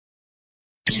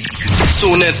So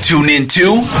let's tune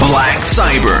into Black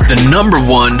Cyber, the number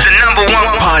one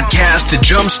podcast to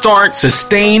jumpstart,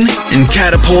 sustain, and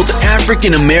catapult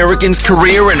African Americans'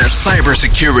 career in a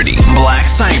cybersecurity. Black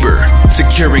Cyber,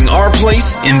 securing our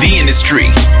place in the industry.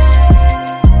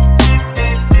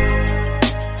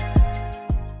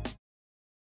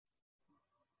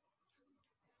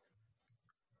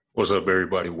 What's up,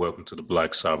 everybody? Welcome to the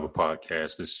Black Cyber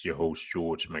Podcast. This is your host,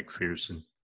 George McPherson.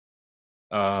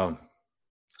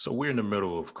 So we're in the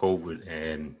middle of COVID,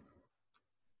 and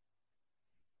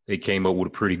they came up with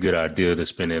a pretty good idea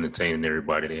that's been entertaining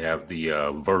everybody. They have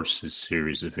the Versus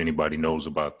series, if anybody knows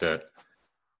about that,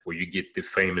 where you get the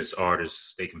famous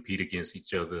artists. They compete against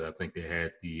each other. I think they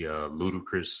had the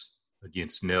Ludacris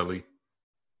against Nelly.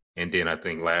 And then I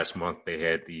think last month they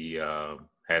had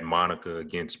had Monica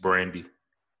against Brandy.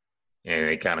 And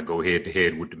they kind of go head to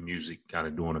head with the music, kind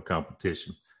of doing a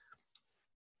competition.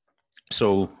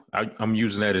 So I'm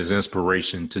using that as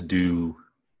inspiration to do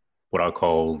what I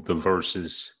call the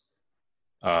Versus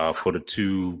for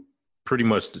pretty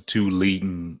much the two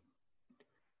leading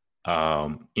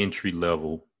entry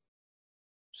level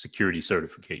security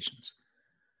certifications.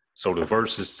 So the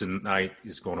Versus tonight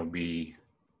is going to be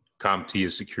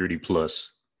CompTIA Security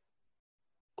Plus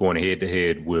going head to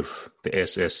head with the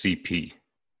SSCP.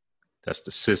 That's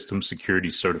the System Security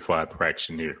Certified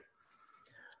Practitioner.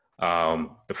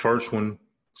 The first one,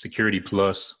 Security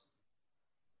Plus,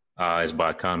 is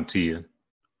by CompTIA.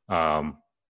 The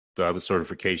other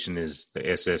certification is the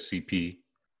SSCP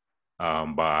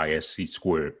by ISC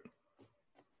Squared.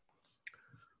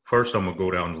 First, I'm going to go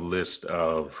down the list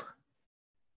of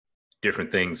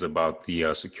different things about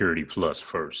the Security Plus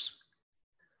first.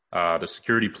 The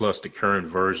Security Plus, the current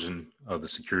version of the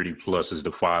Security Plus is the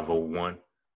the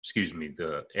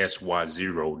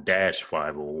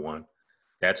SY0-501.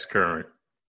 That's current.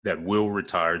 That will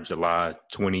retire July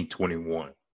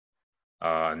 2021.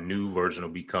 A new version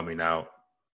will be coming out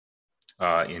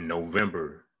in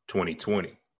November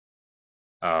 2020.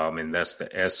 And that's the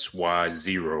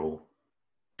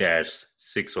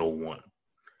SY0-601.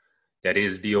 That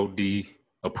is DoD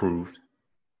approved.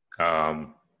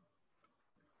 One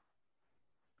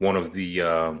of the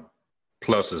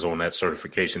pluses on that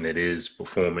certification, that is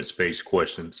performance-based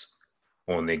questions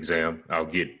on the exam. I'll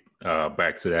get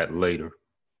back to that later.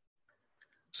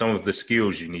 Some of the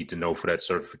skills you need to know for that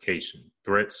certification: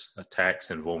 threats,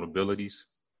 attacks, and vulnerabilities,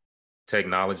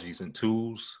 technologies and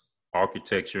tools,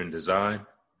 architecture and design,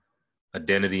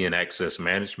 identity and access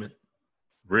management,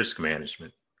 risk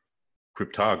management,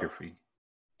 cryptography,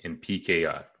 and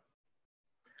PKI.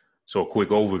 So a quick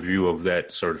overview of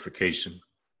that certification.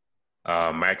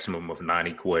 Maximum of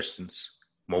 90 questions,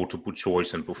 multiple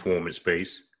choice and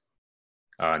performance-based,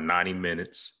 90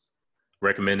 minutes.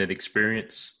 Recommended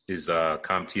experience is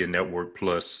CompTIA Network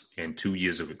Plus and 2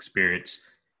 years of experience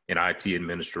in IT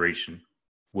administration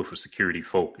with a security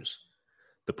focus.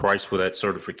 The price for that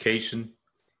certification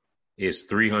is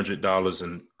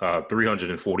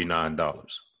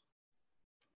 $349.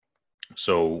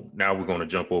 So now we're going to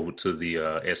jump over to the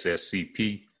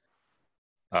SSCP.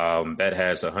 That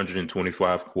has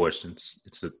 125 questions.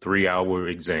 It's a 3-hour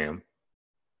exam.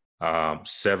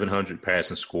 700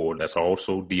 passing score. That's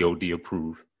also DoD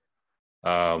approved.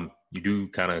 You do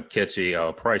kind of catch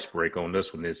a price break on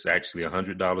this one. It's actually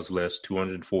 $100 less,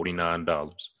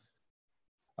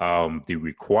 $249. The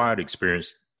required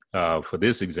experience for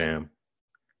this exam,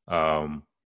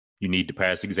 you need to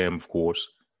pass the exam, of course,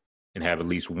 and have at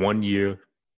least 1 year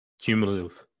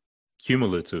cumulative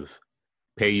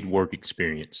paid work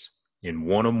experience in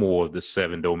one or more of the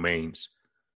 7 domains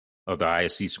of the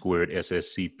ISC Squared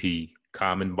SSCP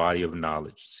Common Body of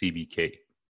Knowledge, CBK.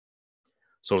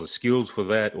 So the skills for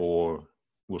that, or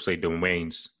we'll say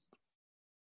domains,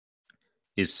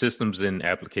 is systems and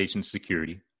application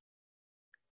security,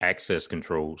 access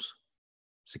controls,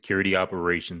 security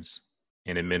operations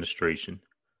and administration,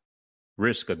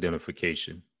 risk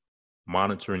identification,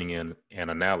 monitoring and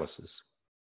analysis,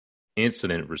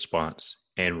 incident response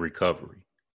and recovery,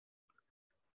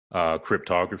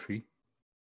 cryptography,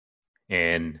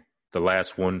 and the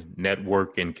last one,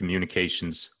 network and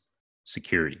communications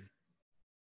security.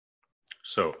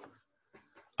 So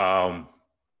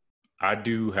I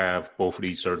do have both of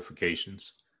these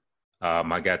certifications.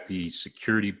 I got the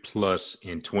Security Plus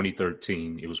in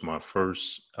 2013. It was my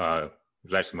first, it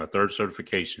was actually my third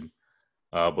certification,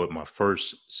 but my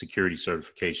first security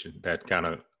certification. That kind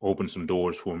of opened some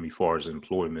doors for me as far as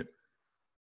employment.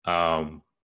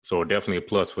 So definitely a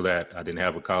plus for that. I didn't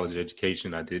have a college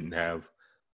education. I didn't have,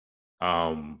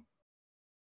 I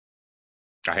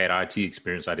had IT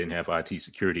experience. I didn't have IT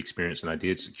security experience, and I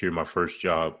did secure my first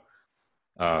job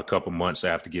a couple months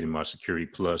after getting my Security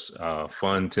Plus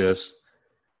fun test.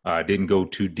 I didn't go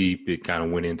too deep. It kind of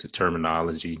went into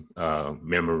terminology,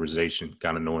 memorization,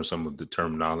 kind of knowing some of the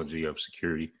terminology of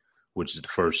security, which is the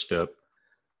first step.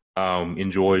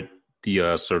 Enjoyed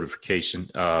the certification.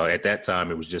 At that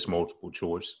time, it was just multiple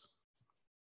choice.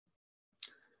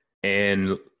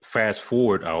 And fast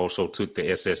forward, I also took the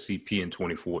SSCP in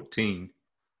 2014.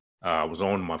 I was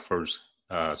on my first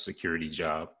security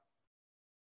job,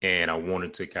 and I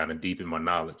wanted to kind of deepen my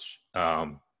knowledge.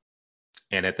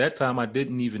 And at that time, I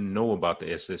didn't even know about the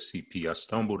SSCP. I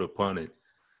stumbled upon it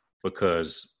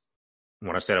because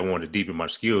when I said I wanted to deepen my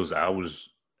skills, I was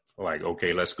like,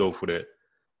 okay, let's go for that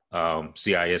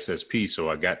CISSP. So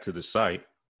I got to the site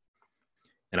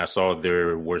and I saw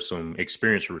there were some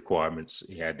experience requirements.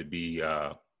 It had to be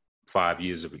 5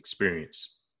 years of experience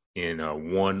in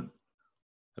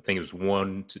I think it was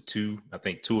 1 to 2, I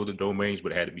think 2 of the domains,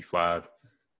 but it had to be 5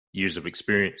 years of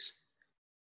experience.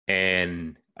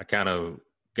 And I kind of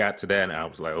got to that and I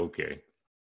was like, okay.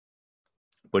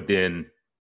 But then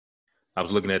I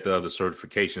was looking at the other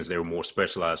certifications. They were more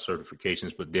specialized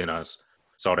certifications, but then I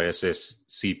saw the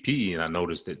SSCP and I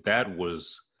noticed that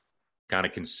was kind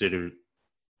of considered,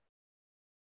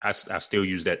 I still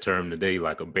use that term today,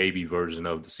 like a baby version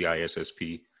of the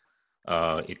CISSP.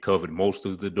 It covered most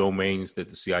of the domains that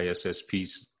the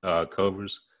CISSP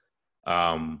covers.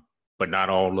 But not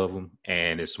all of them.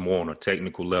 And it's more on a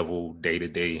technical level,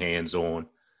 day-to-day, hands-on.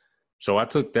 So I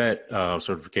took that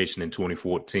certification in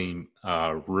 2014.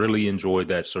 Really enjoyed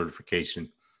that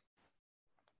certification.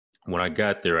 When I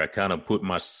got there, I kind of put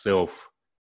myself,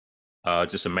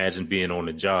 just imagine being on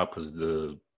the job because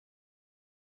the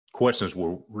questions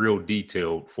were real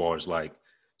detailed as far as like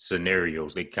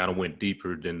scenarios. They kind of went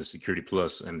deeper than the Security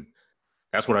Plus. And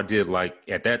that's what I did like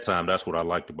at that time. That's what I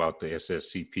liked about the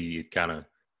SSCP. It kind of,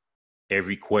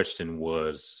 every question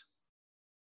was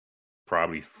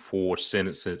probably 4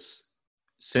 sentences,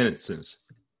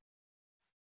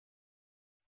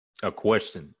 a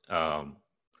question.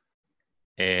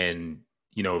 And,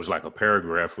 you know, it was like a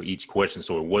paragraph for each question.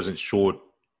 So it wasn't short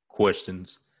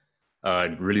questions.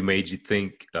 It really made you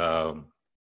think. And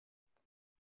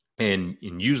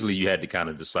usually you had to kind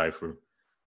of decipher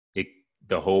it,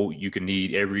 you can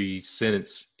need every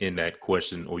sentence in that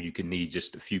question, or you can need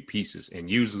just a few pieces. And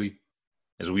usually,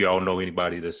 as we all know,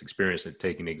 anybody that's experienced at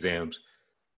taking exams,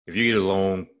 if you get a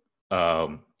long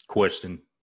question,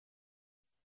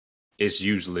 it's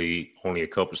usually only a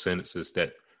couple sentences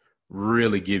that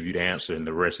really give you the answer, and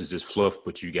the rest is just fluff,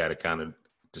 but you got to kind of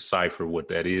decipher what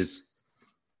that is.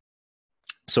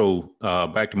 So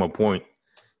back to my point,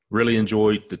 really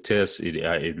enjoyed the test.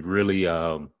 It really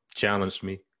challenged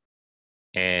me.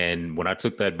 And when I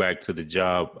took that back to the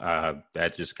job,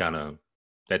 that just kind of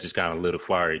lit a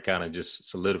fire. It kind of just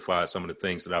solidified some of the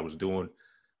things that I was doing.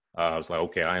 I was like,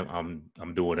 okay, I'm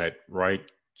doing that right.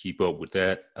 Keep up with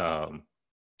that.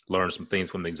 Learned some things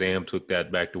from the exam, took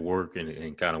that back to work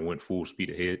and kind of went full speed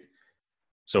ahead.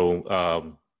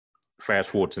 So fast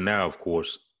forward to now, of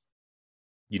course,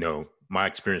 you know, my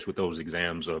experience with those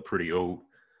exams are pretty old,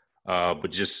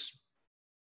 but just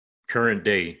current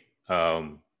day,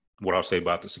 what I'll say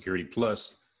about the Security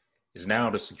Plus is now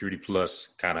the Security Plus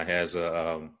kind of has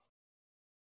I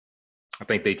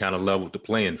think they kind of leveled the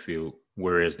playing field,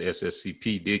 whereas the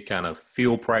SSCP did kind of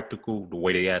feel practical the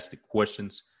way they asked the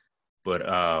questions. But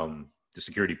the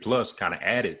Security Plus kind of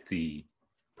added the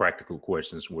practical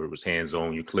questions where it was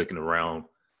hands-on. You're clicking around,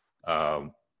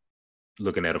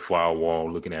 looking at a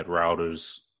firewall, looking at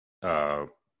routers,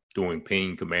 doing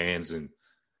ping commands, and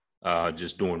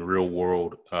just doing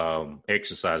real-world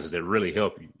exercises that really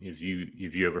help you. If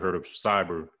you ever heard of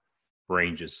cyber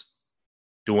ranges,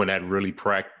 doing that really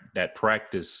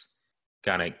practice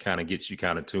kind of gets you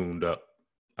kind of tuned up.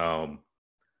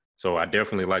 So I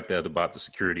definitely like that about the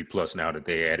Security Plus now that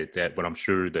they added that. But I'm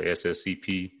sure the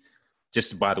SSCP,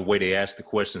 just by the way they ask the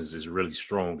questions, is really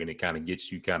strong, and it kind of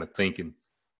gets you kind of thinking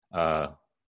to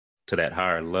that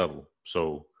higher level.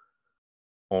 So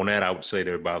on that, I would say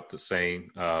they're about the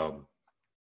same. What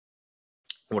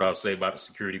I would say about the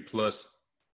Security Plus,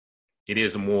 it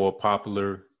is a more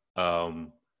popular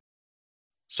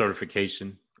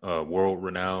certification, world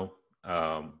renowned.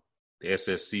 The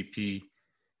SSCP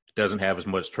doesn't have as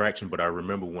much traction, but I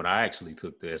remember when I actually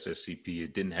took the SSCP,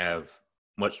 it didn't have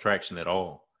much traction at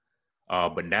all.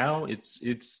 But now it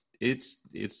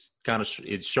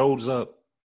shows up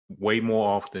way more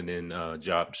often in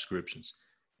job descriptions,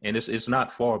 and it's not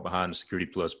far behind the Security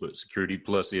Plus, but Security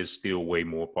Plus is still way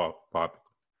more popular.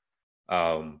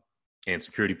 And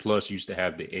Security Plus used to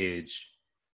have the edge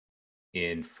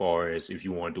in far as if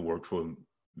you wanted to work for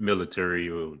military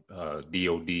or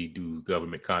DOD do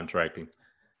government contracting,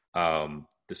 the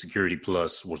Security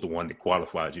Plus was the one that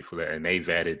qualified you for that. And they've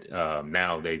added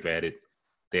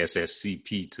the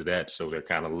SSCP to that. So they're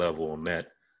kind of level on that.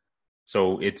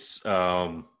 So it's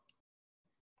the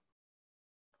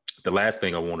last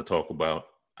thing I want to talk about.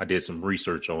 I did some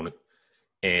research on it,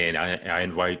 and I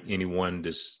invite anyone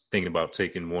that's thinking about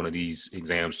taking one of these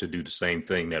exams to do the same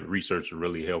thing. That research will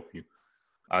really help you.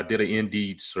 I did an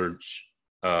Indeed search.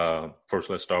 First,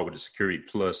 let's start with the Security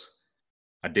Plus.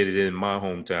 I did it in my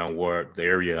hometown, where the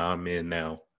area I'm in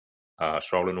now,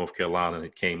 Charlotte, North Carolina.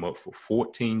 It came up for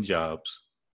 14 jobs.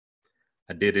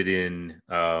 I did it in,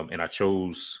 and I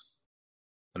chose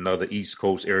another East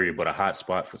Coast area, but a hot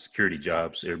spot for security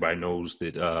jobs. Everybody knows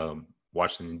that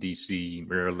Washington, D.C.,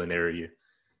 Maryland area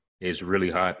is really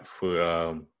hot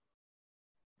for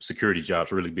security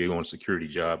jobs, really big on security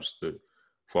jobs as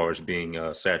far as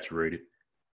being saturated.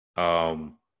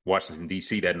 Washington,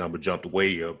 D.C., that number jumped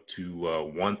way up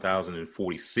to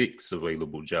 1,046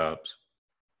 available jobs.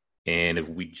 And if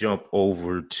we jump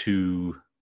over to,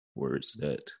 where is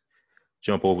that?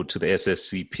 Jump over to the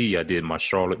SSCP, I did my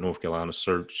Charlotte, North Carolina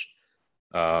search.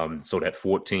 So that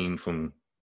 14 from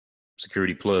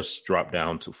Security Plus dropped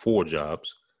down to 4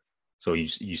 jobs. So you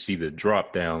see the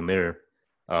drop down there.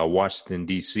 Washington,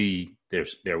 D.C.,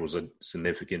 there was a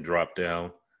significant drop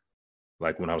down.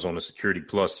 Like when I was on the Security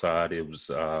Plus side, it was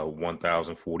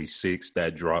 1,046.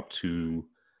 That dropped to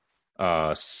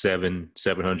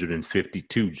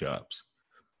 752 jobs.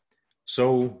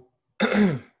 So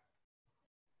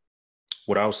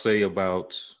what I'll say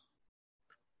about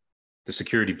the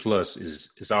Security Plus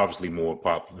is obviously more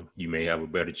popular. You may have a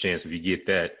better chance if you get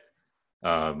that.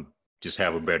 Just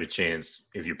have a better chance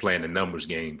if you're playing the numbers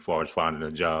game as far as finding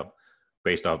a job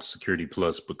based off the Security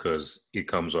Plus, because it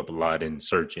comes up a lot in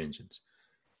search engines.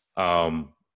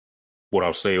 What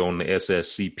I'll say on the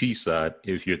SSCP side,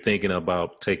 if you're thinking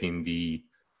about taking the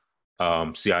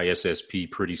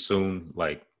CISSP pretty soon,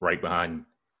 like right behind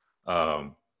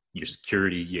your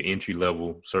security, your entry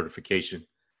level certification,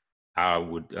 I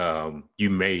would,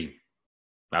 you may,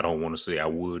 I don't want to say I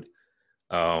would,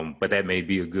 but that may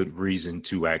be a good reason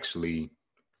to actually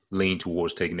lean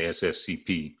towards taking the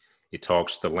SSCP. It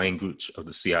talks the language of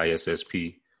the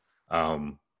CISSP.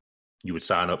 You would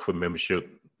sign up for membership.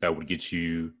 That would get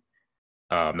you,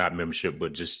 not membership,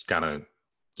 but just kind of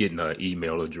getting an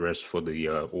email address for the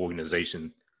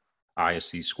organization,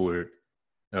 ISC Squared.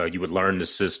 You would learn the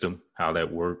system, how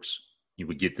that works. You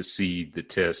would get to see the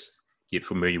test, get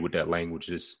familiar with that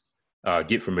language,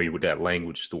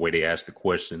 the way they ask the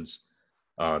questions.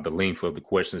 The length of the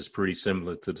question is pretty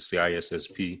similar to the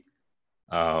CISSP.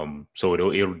 So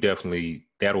it'll definitely,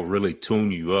 that'll really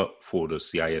tune you up for the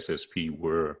CISSP,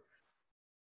 where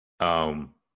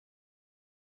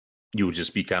you would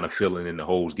just be kind of filling in the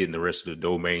holes, getting the rest of the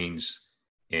domains,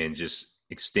 and just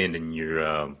extending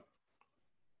your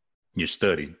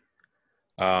study.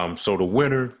 So the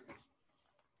winner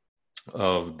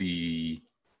of the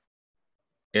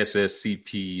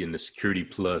SSCP and the Security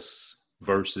Plus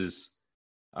versus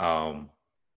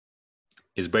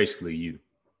is basically you.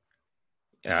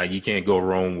 You can't go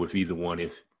wrong with either one.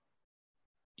 If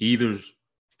either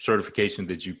certification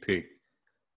that you pick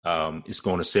is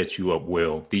going to set you up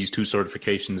well. These 2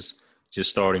 certifications, just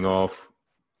starting off,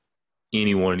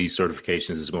 any one of these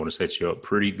certifications is going to set you up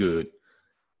pretty good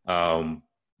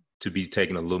to be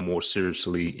taken a little more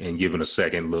seriously and given a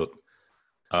second look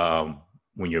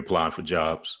when you're applying for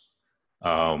jobs.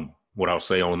 What I'll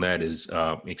say on that is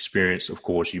experience. Of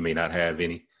course, you may not have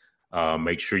any.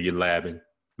 Make sure you're labbing.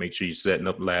 Make sure you're setting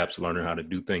up labs, learning how to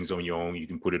do things on your own. You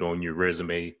can put it on your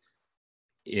resume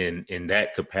in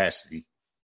that capacity.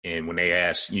 And when they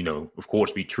ask, of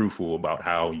course, be truthful about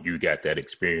how you got that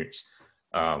experience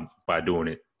by doing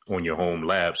it on your home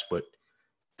labs. But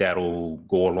that'll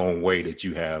go a long way that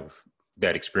you have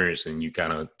that experience and you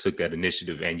kind of took that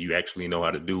initiative and you actually know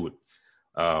how to do it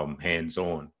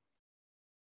hands-on.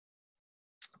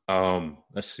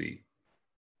 Let's see.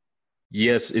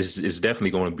 Yes, it's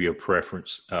definitely going to be a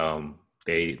preference.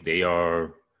 They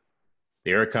are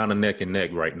kind of neck and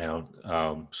neck right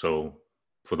now. So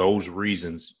for those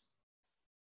reasons,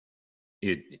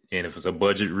 and if it's a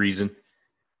budget reason,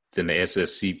 then the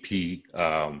SSCP,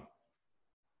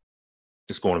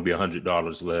 it's going to be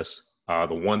 $100 less.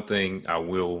 The one thing I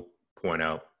will point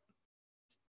out,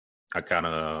 I kind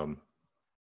of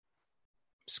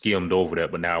skimmed over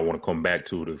that, but now I want to come back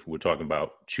to it if we're talking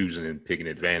about choosing and picking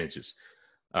advantages.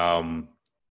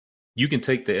 You can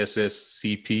take the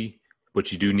SSCP,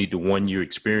 but you do need the 1-year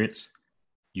experience.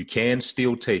 You can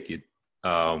still take it,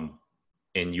 and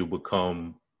you'll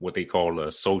become what they call an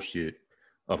associate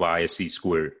of ISC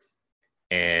squared.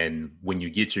 And when you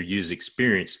get your year's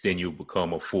experience, then you'll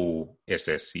become a full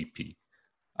SSCP.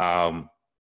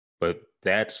 But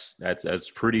that's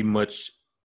pretty much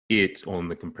it on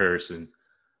the comparison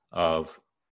of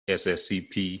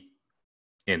SSCP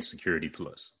and Security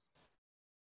Plus.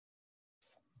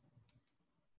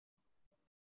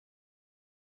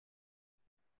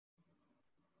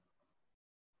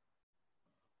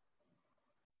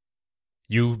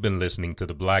 You've been listening to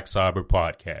the Black Cyber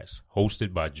Podcast,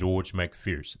 hosted by George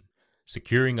McPherson,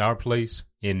 securing our place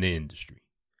in the industry.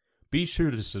 Be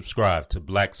sure to subscribe to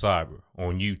Black Cyber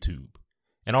on YouTube,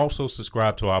 and also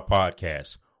subscribe to our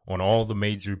podcast on all the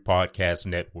major podcast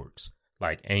networks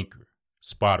like Anchor,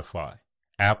 Spotify,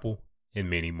 Apple, and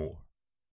many more.